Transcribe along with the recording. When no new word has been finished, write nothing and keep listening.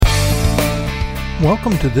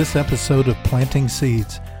Welcome to this episode of Planting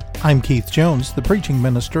Seeds. I'm Keith Jones, the preaching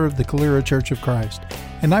minister of the Calera Church of Christ,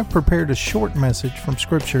 and I've prepared a short message from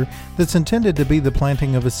Scripture that's intended to be the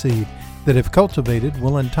planting of a seed that, if cultivated,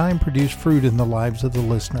 will in time produce fruit in the lives of the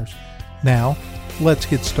listeners. Now, let's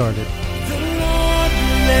get started. The Lord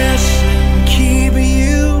bless and keep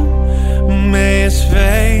you. May His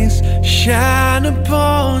face shine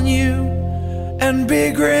upon you and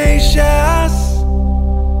be gracious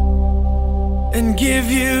and give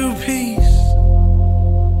you peace.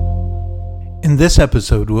 In this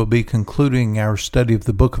episode, we'll be concluding our study of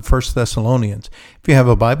the book of 1 Thessalonians. If you have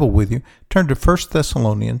a Bible with you, turn to 1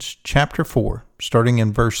 Thessalonians chapter 4, starting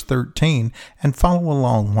in verse 13, and follow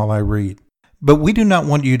along while I read. But we do not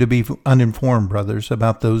want you to be uninformed, brothers,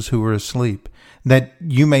 about those who are asleep, that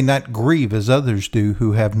you may not grieve as others do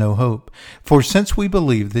who have no hope. For since we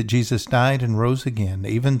believe that Jesus died and rose again,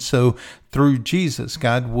 even so through Jesus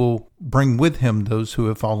God will bring with him those who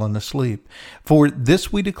have fallen asleep. For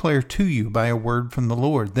this we declare to you by a word from the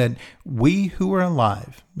Lord, that we who are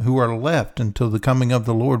alive, who are left until the coming of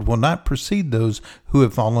the Lord, will not precede those who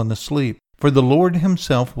have fallen asleep. For the Lord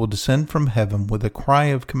himself will descend from heaven with a cry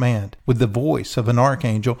of command, with the voice of an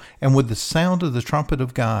archangel, and with the sound of the trumpet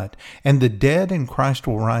of God. And the dead in Christ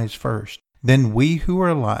will rise first. Then we who are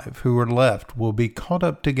alive, who are left, will be caught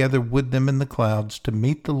up together with them in the clouds to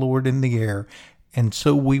meet the Lord in the air, and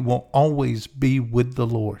so we will always be with the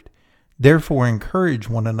Lord. Therefore encourage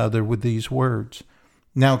one another with these words.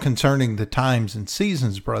 Now concerning the times and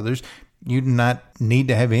seasons, brothers, you do not need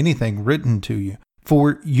to have anything written to you.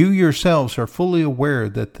 For you yourselves are fully aware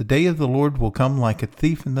that the day of the Lord will come like a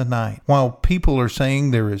thief in the night. While people are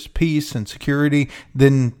saying there is peace and security,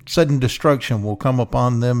 then sudden destruction will come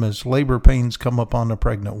upon them as labor pains come upon a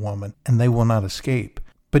pregnant woman, and they will not escape.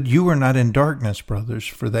 But you are not in darkness, brothers,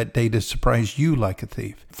 for that day to surprise you like a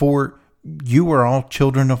thief. For you are all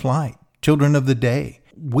children of light, children of the day.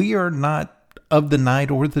 We are not of the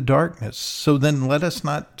night or the darkness. So then let us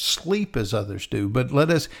not sleep as others do, but let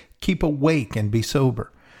us keep awake and be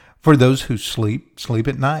sober. For those who sleep, sleep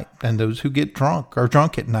at night, and those who get drunk are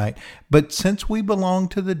drunk at night. But since we belong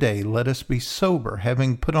to the day, let us be sober,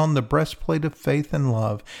 having put on the breastplate of faith and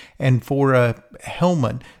love, and for a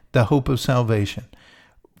helmet, the hope of salvation.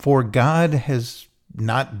 For God has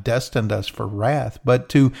not destined us for wrath, but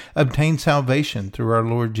to obtain salvation through our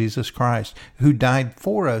Lord Jesus Christ, who died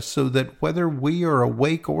for us, so that whether we are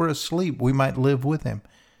awake or asleep, we might live with him.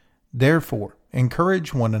 Therefore,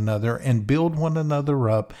 encourage one another and build one another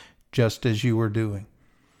up, just as you are doing.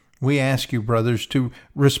 We ask you, brothers, to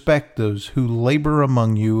respect those who labor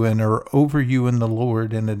among you and are over you in the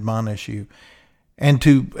Lord and admonish you, and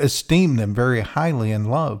to esteem them very highly in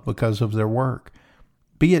love because of their work.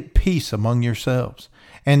 Be at peace among yourselves.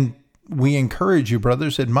 And we encourage you,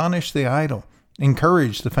 brothers, admonish the idle,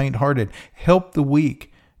 encourage the faint-hearted, help the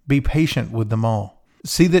weak, be patient with them all.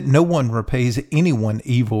 See that no one repays anyone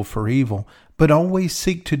evil for evil, but always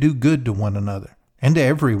seek to do good to one another and to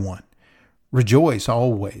everyone. Rejoice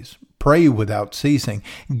always, pray without ceasing,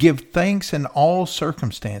 give thanks in all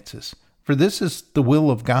circumstances, for this is the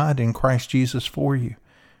will of God in Christ Jesus for you.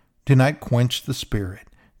 Do not quench the Spirit.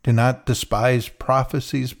 Do not despise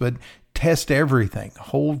prophecies, but test everything.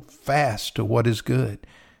 Hold fast to what is good.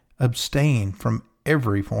 Abstain from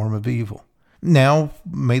every form of evil. Now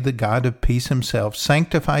may the God of peace himself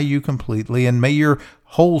sanctify you completely, and may your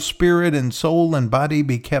whole spirit and soul and body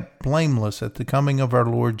be kept blameless at the coming of our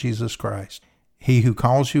Lord Jesus Christ. He who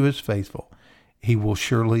calls you is faithful. He will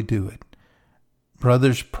surely do it.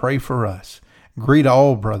 Brothers, pray for us. Greet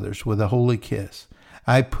all brothers with a holy kiss.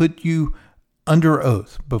 I put you under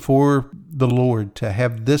oath before the Lord to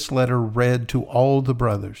have this letter read to all the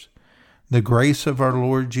brothers. The grace of our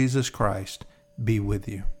Lord Jesus Christ be with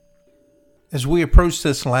you. As we approach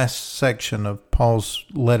this last section of Paul's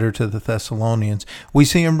letter to the Thessalonians, we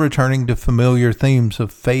see him returning to familiar themes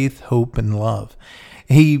of faith, hope, and love.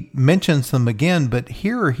 He mentions them again, but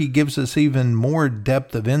here he gives us even more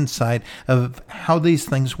depth of insight of how these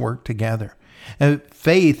things work together.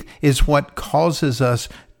 Faith is what causes us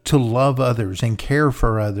to love others and care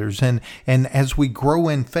for others. And as we grow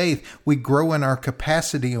in faith, we grow in our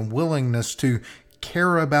capacity and willingness to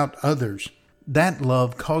care about others. That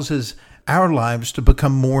love causes our lives to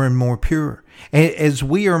become more and more pure. As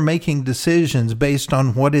we are making decisions based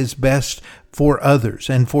on what is best for others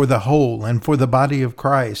and for the whole and for the body of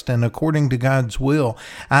Christ and according to God's will,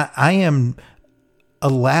 I am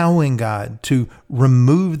allowing God to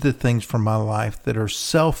remove the things from my life that are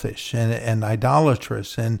selfish and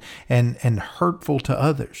idolatrous and hurtful to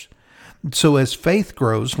others. So as faith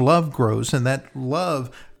grows, love grows, and that love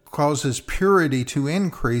causes purity to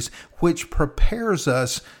increase, which prepares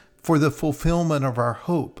us for the fulfillment of our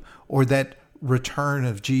hope, or that return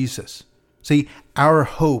of Jesus. See, our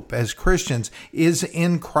hope as Christians is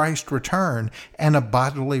in Christ's return and a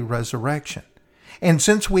bodily resurrection. And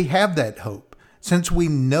since we have that hope, since we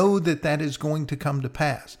know that that is going to come to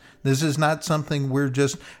pass, this is not something we're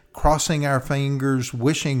just crossing our fingers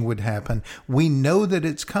wishing would happen. We know that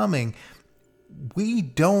it's coming. We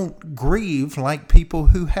don't grieve like people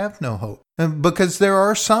who have no hope, because there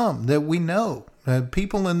are some that we know,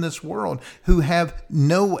 people in this world who have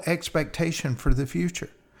no expectation for the future.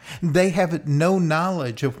 They have no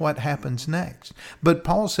knowledge of what happens next. But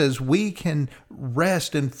Paul says we can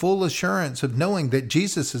rest in full assurance of knowing that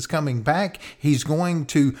Jesus is coming back. He's going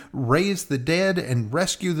to raise the dead and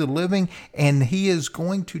rescue the living, and he is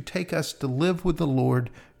going to take us to live with the Lord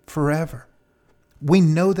forever. We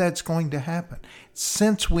know that's going to happen.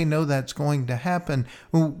 Since we know that's going to happen,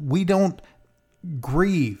 we don't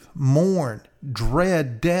grieve, mourn,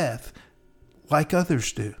 dread death like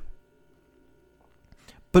others do.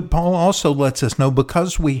 But Paul also lets us know,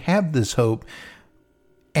 because we have this hope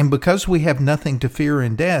and because we have nothing to fear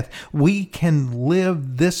in death, we can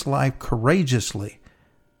live this life courageously,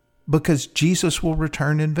 because Jesus will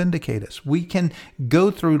return and vindicate us. We can go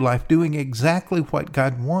through life doing exactly what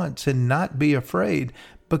God wants and not be afraid,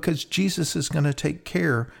 because Jesus is going to take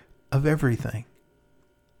care of everything.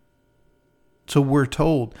 So we're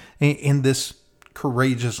told in this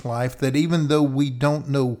courageous life that even though we don't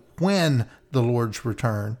know when the Lord's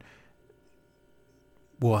return,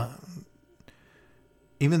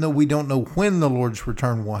 even though we don't know when the Lord's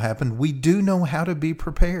return will happen, we do know how to be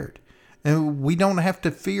prepared. And we don't have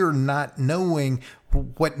to fear not knowing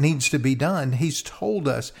what needs to be done. He's told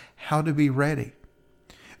us how to be ready.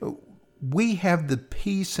 We have the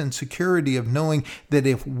peace and security of knowing that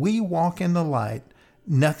if we walk in the light,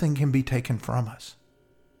 nothing can be taken from us.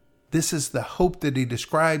 This is the hope that he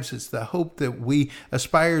describes. It's the hope that we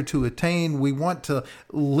aspire to attain. We want to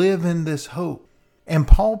live in this hope. And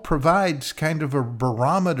Paul provides kind of a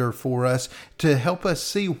barometer for us to help us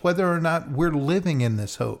see whether or not we're living in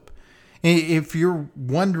this hope. If you're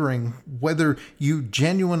wondering whether you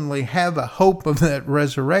genuinely have a hope of that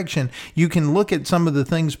resurrection, you can look at some of the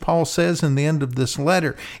things Paul says in the end of this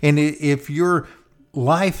letter. And if your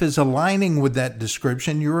life is aligning with that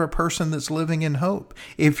description, you're a person that's living in hope.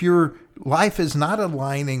 If your life is not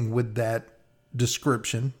aligning with that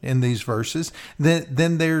description in these verses,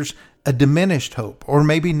 then there's a diminished hope, or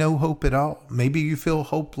maybe no hope at all. Maybe you feel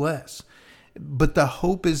hopeless. But the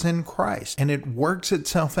hope is in Christ, and it works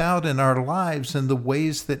itself out in our lives in the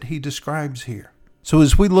ways that he describes here. So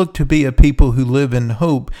as we look to be a people who live in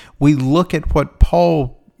hope, we look at what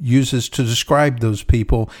Paul uses to describe those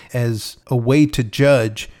people as a way to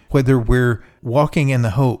judge whether we're walking in the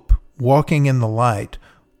hope, walking in the light,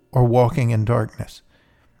 or walking in darkness.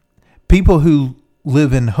 People who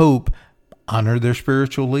live in hope honor their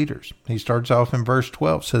spiritual leaders. He starts off in verse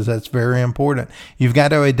 12, says that's very important. You've got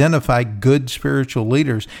to identify good spiritual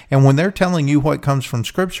leaders. And when they're telling you what comes from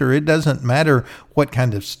Scripture, it doesn't matter what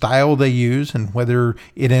kind of style they use and whether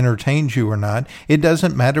it entertains you or not. It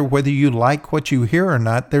doesn't matter whether you like what you hear or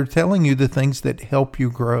not. They're telling you the things that help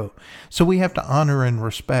you grow. So we have to honor and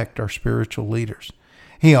respect our spiritual leaders.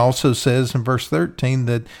 He also says in verse 13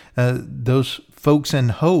 that those folks in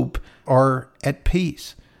hope are at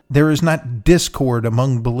peace. There is not discord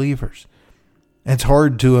among believers. It's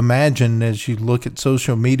hard to imagine as you look at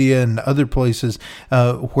social media and other places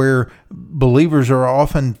where believers are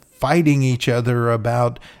often fighting each other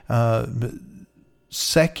about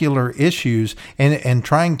secular issues and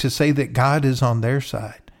trying to say that God is on their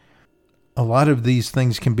side. A lot of these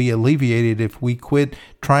things can be alleviated if we quit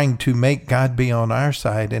trying to make God be on our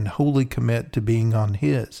side and wholly commit to being on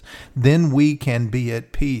his. Then we can be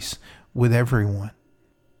at peace with everyone.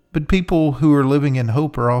 But people who are living in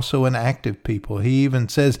hope are also an active people. He even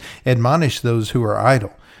says, admonish those who are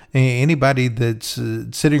idle. Anybody that's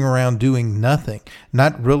sitting around doing nothing,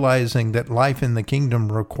 not realizing that life in the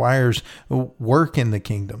kingdom requires work in the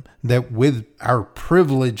kingdom, that with our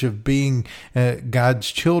privilege of being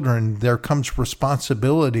God's children, there comes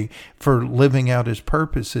responsibility for living out his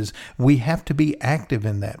purposes. We have to be active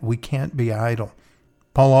in that. We can't be idle.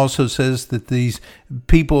 Paul also says that these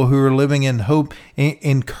people who are living in hope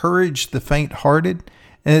encourage the faint-hearted,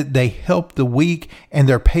 they help the weak, and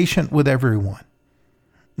they're patient with everyone.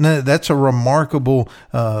 Now, that's a remarkable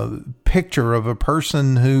picture of a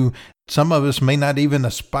person who some of us may not even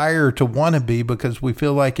aspire to want to be because we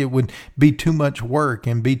feel like it would be too much work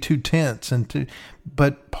and be too tense.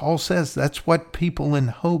 But Paul says that's what people in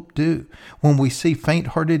hope do. When we see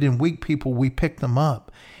faint-hearted and weak people, we pick them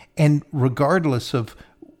up. And regardless of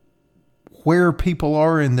where people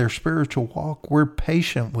are in their spiritual walk, we're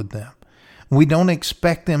patient with them. We don't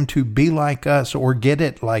expect them to be like us or get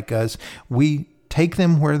it like us. We take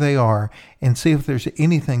them where they are and see if there's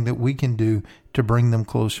anything that we can do to bring them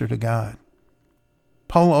closer to God.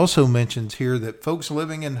 Paul also mentions here that folks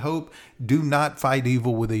living in hope do not fight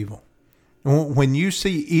evil with evil. When you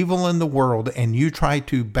see evil in the world and you try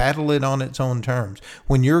to battle it on its own terms,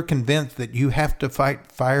 when you're convinced that you have to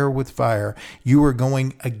fight fire with fire, you are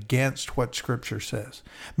going against what Scripture says.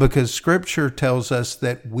 Because Scripture tells us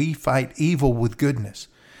that we fight evil with goodness.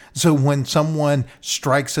 So when someone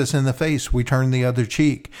strikes us in the face, we turn the other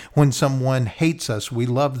cheek. When someone hates us, we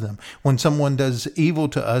love them. When someone does evil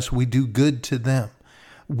to us, we do good to them.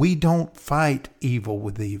 We don't fight evil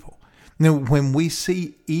with evil. Now, when we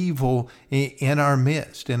see evil in our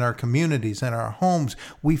midst, in our communities, in our homes,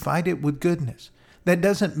 we fight it with goodness. That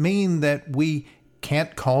doesn't mean that we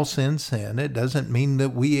can't call sin sin. It doesn't mean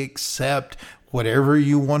that we accept whatever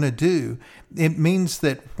you want to do. It means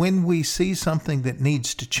that when we see something that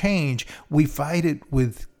needs to change, we fight it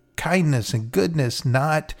with kindness and goodness,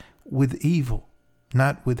 not with evil,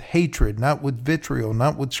 not with hatred, not with vitriol,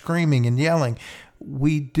 not with screaming and yelling.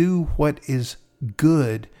 We do what is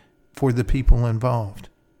good for the people involved.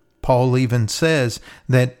 Paul even says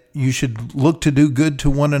that you should look to do good to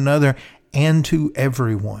one another and to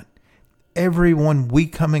everyone. Everyone we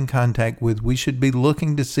come in contact with, we should be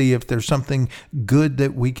looking to see if there's something good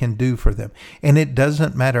that we can do for them. And it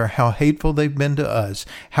doesn't matter how hateful they've been to us,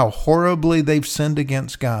 how horribly they've sinned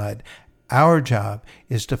against God. Our job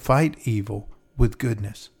is to fight evil with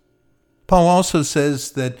goodness. Paul also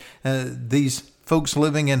says that these folks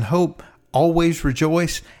living in hope always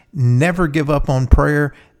rejoice, never give up on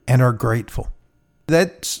prayer, and are grateful.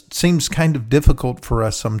 That seems kind of difficult for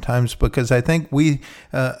us sometimes because I think we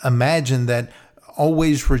imagine that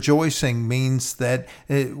always rejoicing means that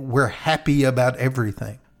we're happy about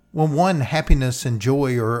everything. Well, one, happiness and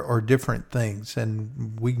joy are different things,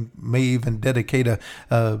 and we may even dedicate a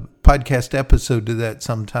podcast episode to that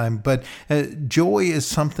sometime. But joy is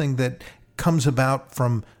something that comes about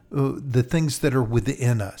from the things that are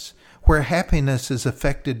within us, where happiness is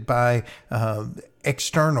affected by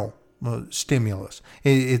external stimulus.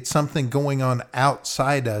 It's something going on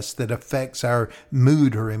outside us that affects our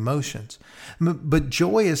mood or emotions. But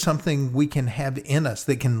joy is something we can have in us,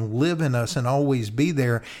 that can live in us and always be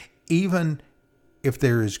there, even if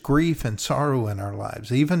there is grief and sorrow in our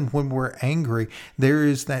lives. Even when we're angry, there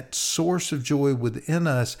is that source of joy within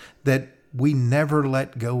us that we never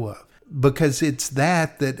let go of. Because it's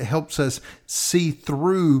that helps us see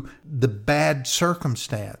through the bad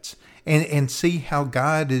circumstance and see how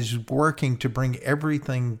God is working to bring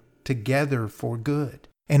everything together for good.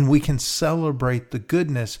 And we can celebrate the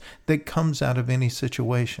goodness that comes out of any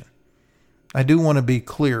situation. I do want to be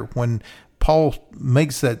clear, when Paul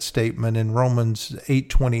makes that statement in Romans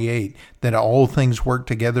 8:28, that all things work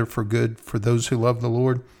together for good for those who love the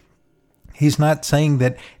Lord, he's not saying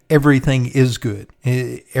that everything is good.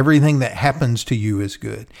 Everything that happens to you is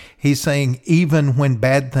good. He's saying even when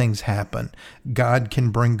bad things happen, God can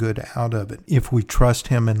bring good out of it if we trust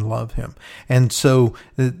Him and love Him. And so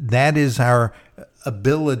that is our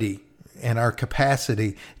ability and our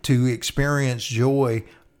capacity to experience joy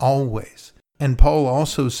always. And Paul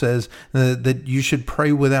also says that you should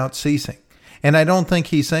pray without ceasing. And I don't think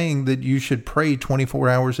he's saying that you should pray 24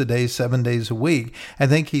 hours a day, 7 days a week. I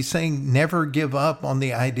think he's saying never give up on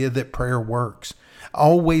the idea that prayer works.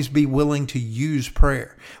 Always be willing to use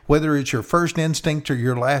prayer. Whether it's your first instinct or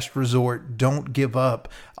your last resort, don't give up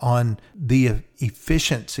on the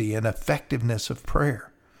efficiency and effectiveness of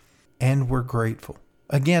prayer. And we're grateful.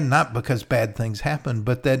 Again, not because bad things happen,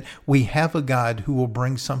 but that we have a God who will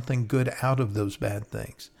bring something good out of those bad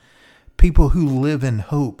things. People who live in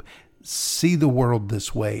hope see the world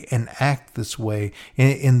this way and act this way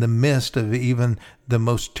in the midst of even the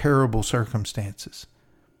most terrible circumstances.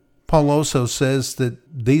 Paul also says that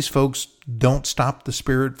these folks don't stop the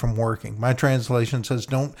Spirit from working. My translation says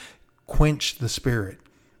don't quench the Spirit.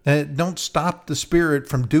 Don't stop the Spirit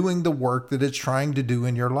from doing the work that it's trying to do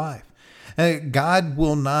in your life. God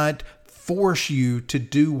will not force you to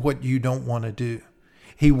do what you don't want to do.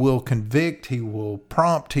 He will convict, He will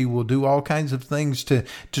prompt, He will do all kinds of things to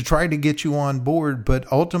try to get you on board, but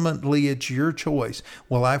ultimately it's your choice.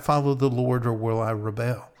 Will I follow the Lord or will I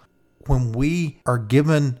rebel? When we are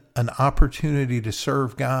given an opportunity to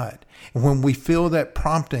serve God, and when we feel that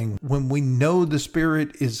prompting, when we know the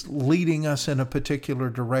Spirit is leading us in a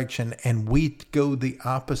particular direction and we go the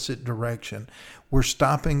opposite direction, we're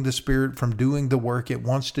stopping the Spirit from doing the work it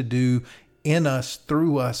wants to do in us,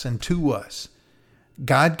 through us, and to us.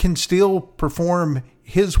 God can still perform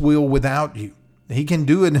His will without you. He can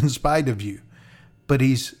do it in spite of you. But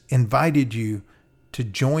He's invited you to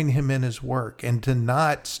join Him in His work and to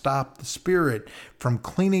not stop the Spirit from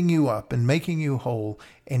cleaning you up and making you whole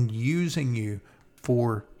and using you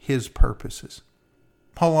for His purposes.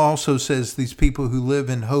 Paul also says these people who live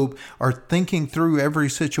in hope are thinking through every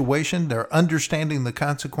situation, they're understanding the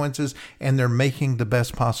consequences, and they're making the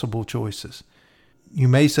best possible choices. You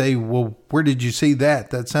may say, well, where did you see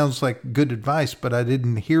that? That sounds like good advice, but I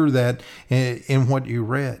didn't hear that in what you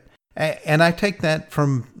read. And I take that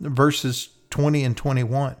from verses 20 and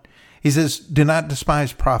 21. He says, do not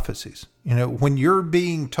despise prophecies. When you're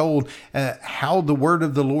being told how the word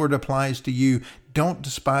of the Lord applies to you, don't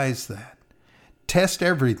despise that. Test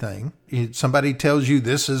everything. Somebody tells you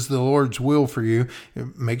this is the Lord's will for you.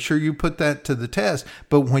 Make sure you put that to the test.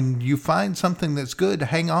 But when you find something that's good,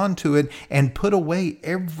 hang on to it and put away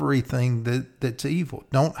everything that's evil.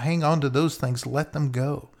 Don't hang on to those things. Let them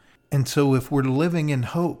go. And so if we're living in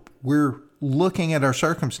hope, we're looking at our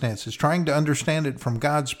circumstances, trying to understand it from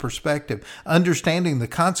God's perspective, understanding the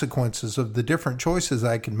consequences of the different choices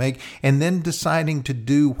I can make, and then deciding to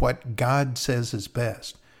do what God says is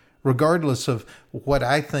best. Regardless of what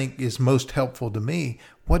I think is most helpful to me,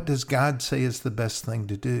 what does God say is the best thing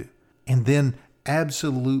to do? And then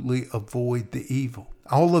absolutely avoid the evil.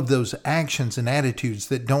 All of those actions and attitudes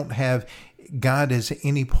that don't have God as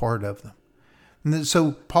any part of them. And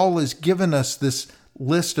so Paul has given us this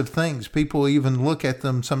list of things. People even look at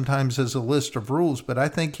them sometimes as a list of rules, but I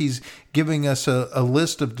think he's giving us a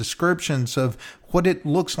list of descriptions of what it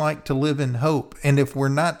looks like to live in hope. And if we're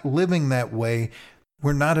not living that way,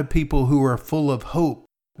 we're not a people who are full of hope.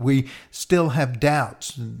 We still have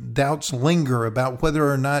doubts. Doubts linger about whether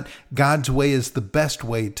or not God's way is the best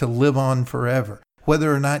way to live on forever,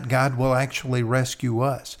 whether or not God will actually rescue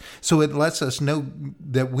us. So it lets us know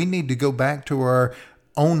that we need to go back to our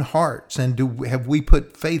own hearts and have we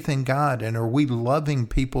put faith in God, and are we loving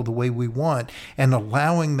people the way we want and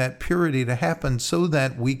allowing that purity to happen so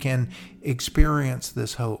that we can experience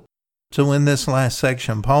this hope. So in this last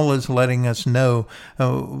section, Paul is letting us know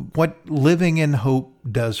what living in hope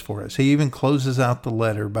does for us. He even closes out the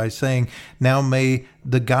letter by saying, now may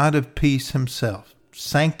the God of peace Himself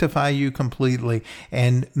sanctify you completely,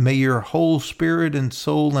 and may your whole spirit and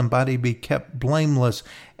soul and body be kept blameless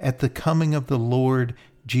at the coming of the Lord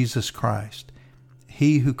Jesus Christ.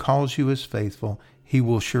 He who calls you is faithful. He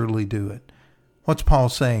will surely do it. What's Paul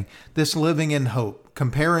saying? This living in hope,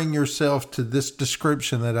 comparing yourself to this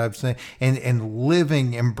description that I've said, and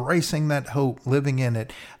living, embracing that hope, living in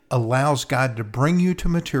it, allows God to bring you to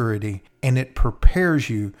maturity, and it prepares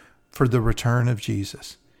you for the return of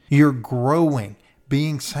Jesus. You're growing,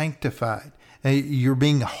 being sanctified. You're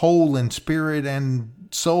being whole in spirit and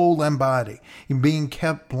soul and body. You're being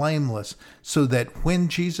kept blameless so that when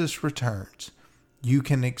Jesus returns, you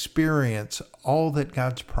can experience all that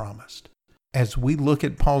God's promised. As we look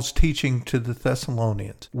at Paul's teaching to the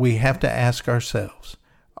Thessalonians, we have to ask ourselves,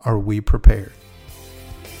 are we prepared?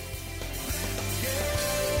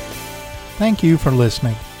 Thank you for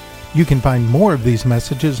listening. You can find more of these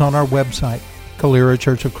messages on our website,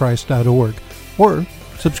 CaleraChurchOfChrist.org, or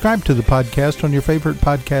subscribe to the podcast on your favorite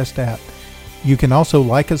podcast app. You can also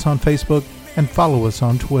like us on Facebook and follow us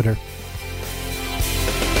on Twitter.